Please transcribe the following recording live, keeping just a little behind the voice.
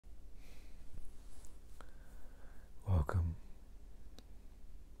welcome.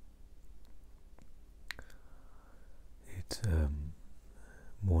 It's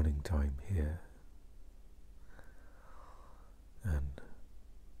morning time here, and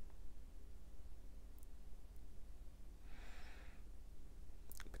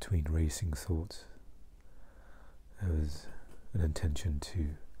between racing thoughts, there was an intention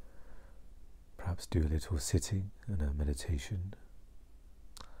to perhaps do a little sitting and a meditation.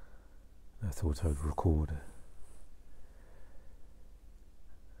 I thought I would record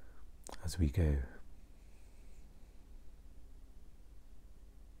as we go.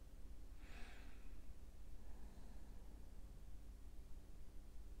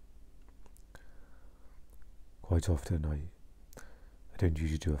 Quite often I don't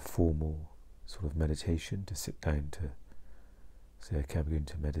usually do a formal sort of meditation to sit down to say, okay, I'm going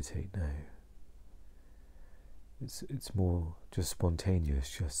to meditate now. It's more just spontaneous,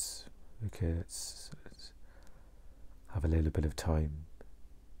 just okay, let's have a little bit of time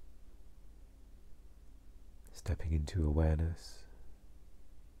stepping into awareness,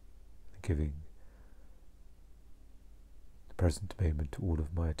 giving the present moment all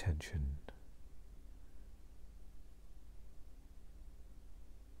of my attention.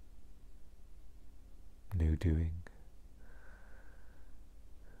 No doing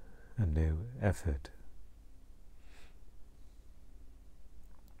and no effort.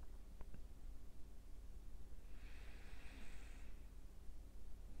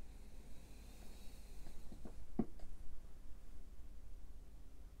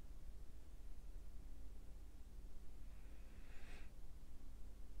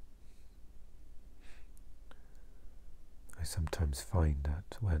 I sometimes find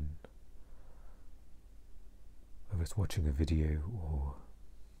that when I was watching a video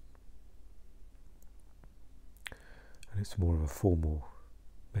and it's more of a formal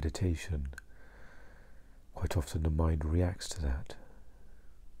meditation, quite often the mind reacts to that.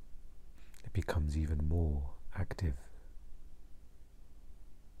 It becomes even more active.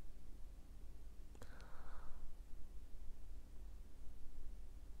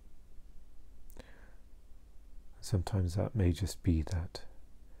 Sometimes that may just be that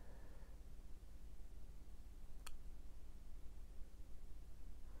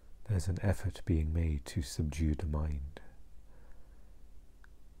there's an effort being made to subdue the mind,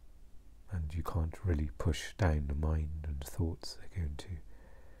 and you can't really push down the mind, and thoughts are going to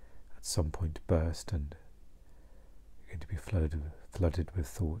at some point burst and you're going to be flooded with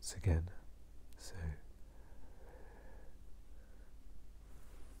thoughts again. So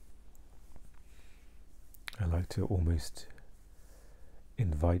I like to almost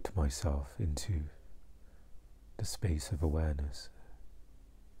invite myself into the space of awareness.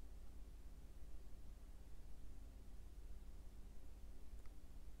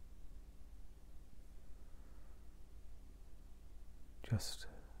 Just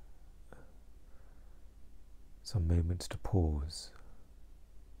some moments to pause,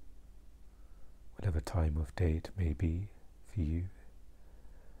 whatever time of day it may be for you.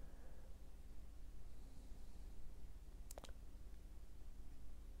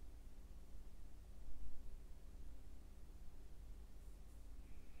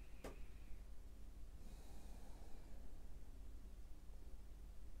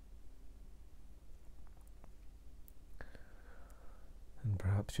 And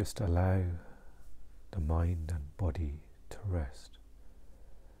perhaps just allow the mind and body to rest.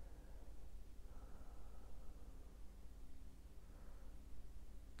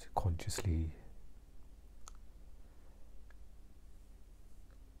 To consciously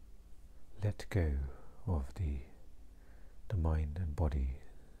let go of the mind and body.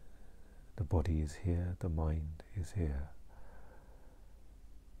 The body is here, the mind is here.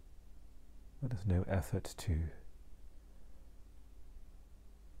 But there's no effort to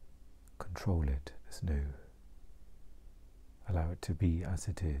control it. There's no allow it to be as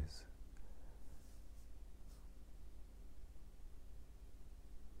it is.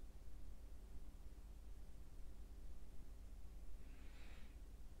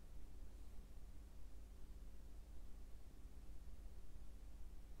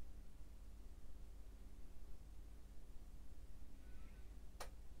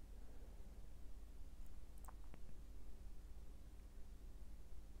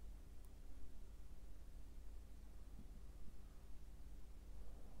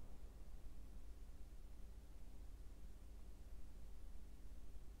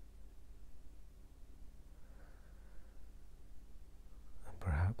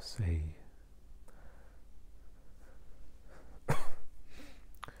 Perhaps a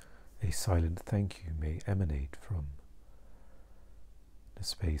silent thank you may emanate from the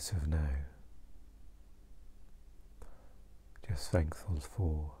space of now. just thankful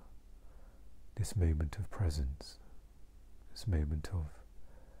for this moment of presence, this moment of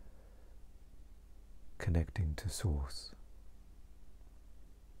connecting to Source.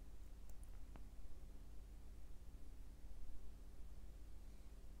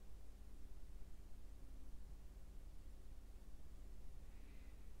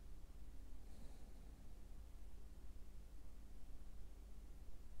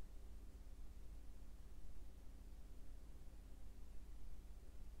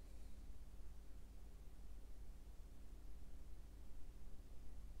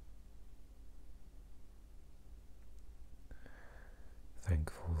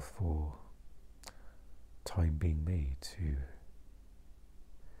 Thankful for time being made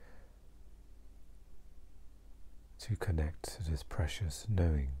to connect to this precious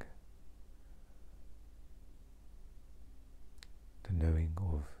knowing, the knowing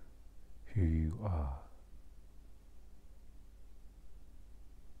of who you are.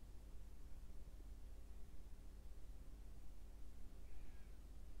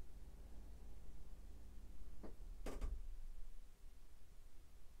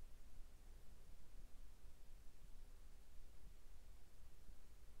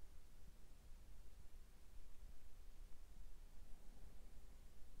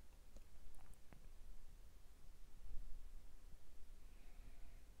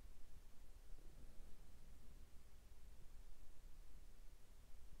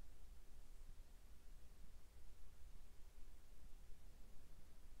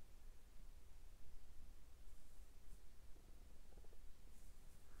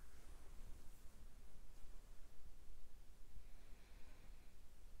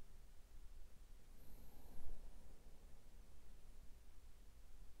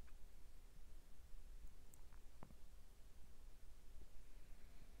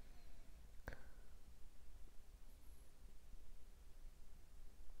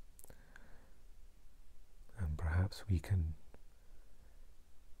 And perhaps we can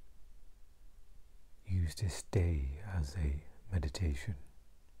use this day as a meditation.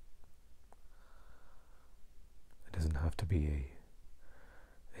 It doesn't have to be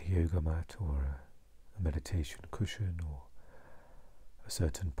a yoga mat or a meditation cushion or a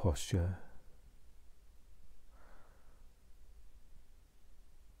certain posture.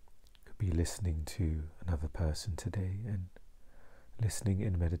 It could be listening to another person today and listening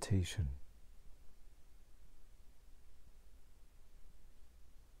in meditation.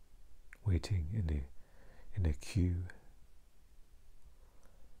 Waiting in a queue,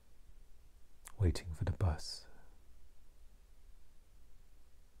 waiting for the bus,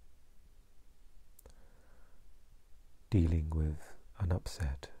 dealing with an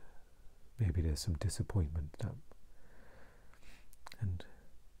upset. Maybe there's some disappointment, and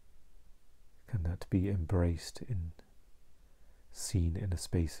can that be embraced seen in a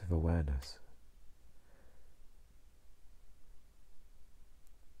space of awareness?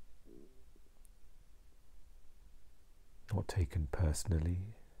 Not taken personally.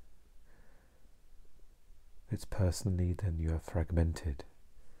 If it's personally, then you are fragmented.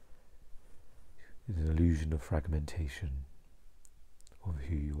 It's an illusion of fragmentation of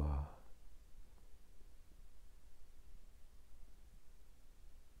who you are.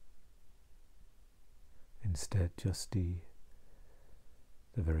 Instead, just the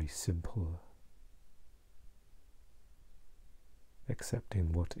very simple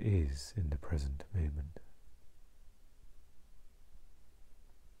accepting what is in the present moment.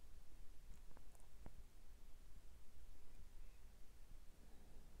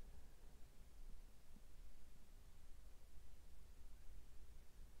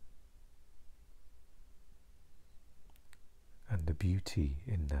 And the beauty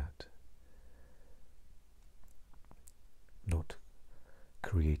in that, not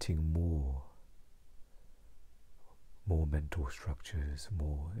creating more mental structures,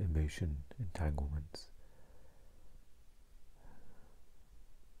 more emotion entanglements,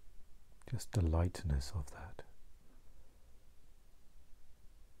 just the lightness of that.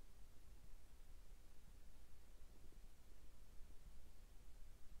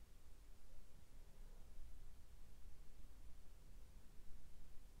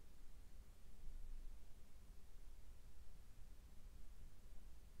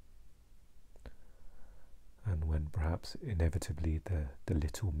 And when perhaps inevitably the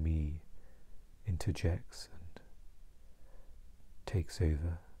little me interjects and takes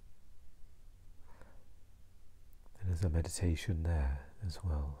over, and there's a meditation there as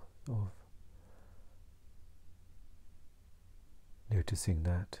well of noticing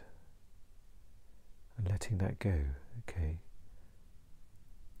that and letting that go. Okay,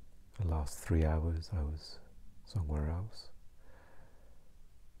 the last 3 hours I was somewhere else.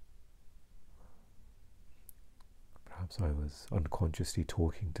 Perhaps I was unconsciously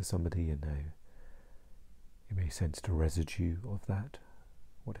talking to somebody and now you may sense the residue of that.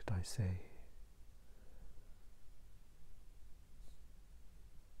 What did I say?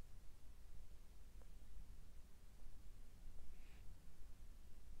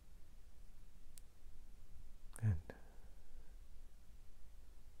 And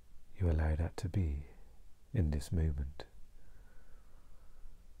you allow that to be in this moment.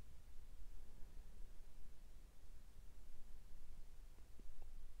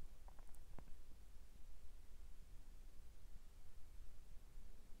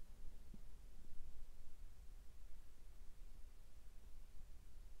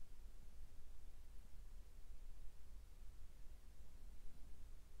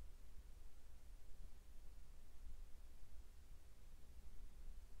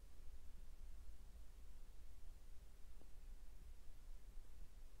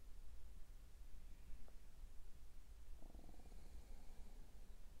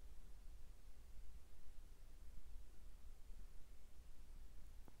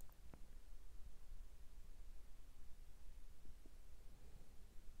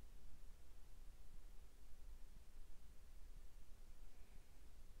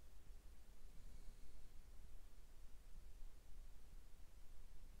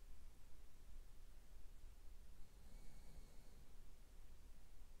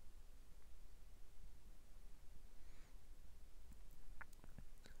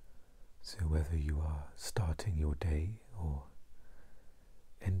 So whether you are starting your day or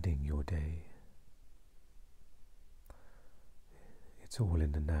ending your day, it's all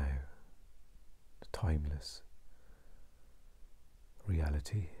in the now, the timeless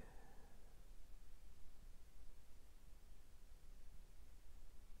reality.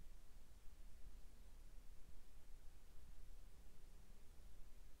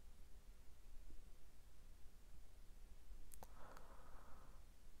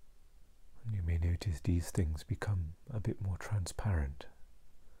 And you may notice these things become a bit more transparent.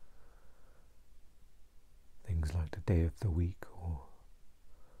 Things like the day of the week or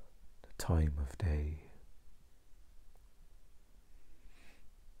the time of day.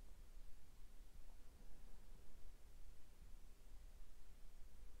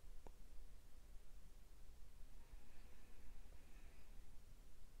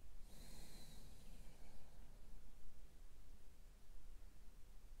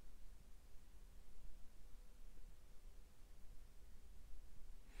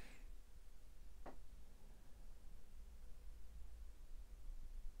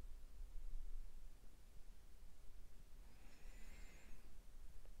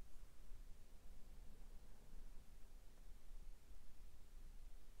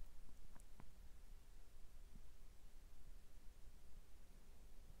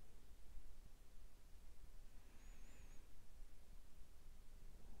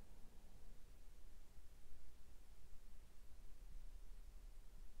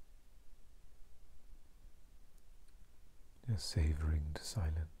 Just savouring the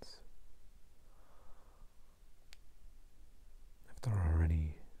silence. If there are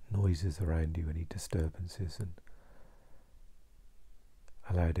any noises around you, any disturbances, and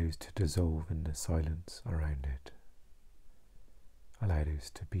allow those to dissolve in the silence around it. Allow those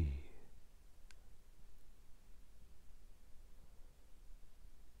to be.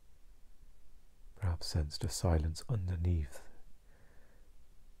 Perhaps sense the silence underneath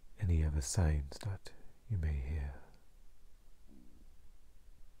any other sounds that you may hear.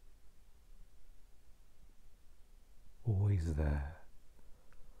 Always there,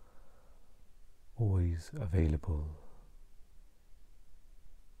 always available.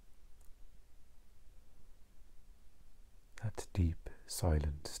 That deep,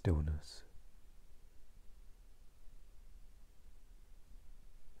 silent stillness,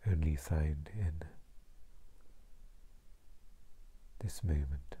 only found in this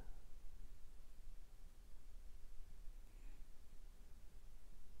moment.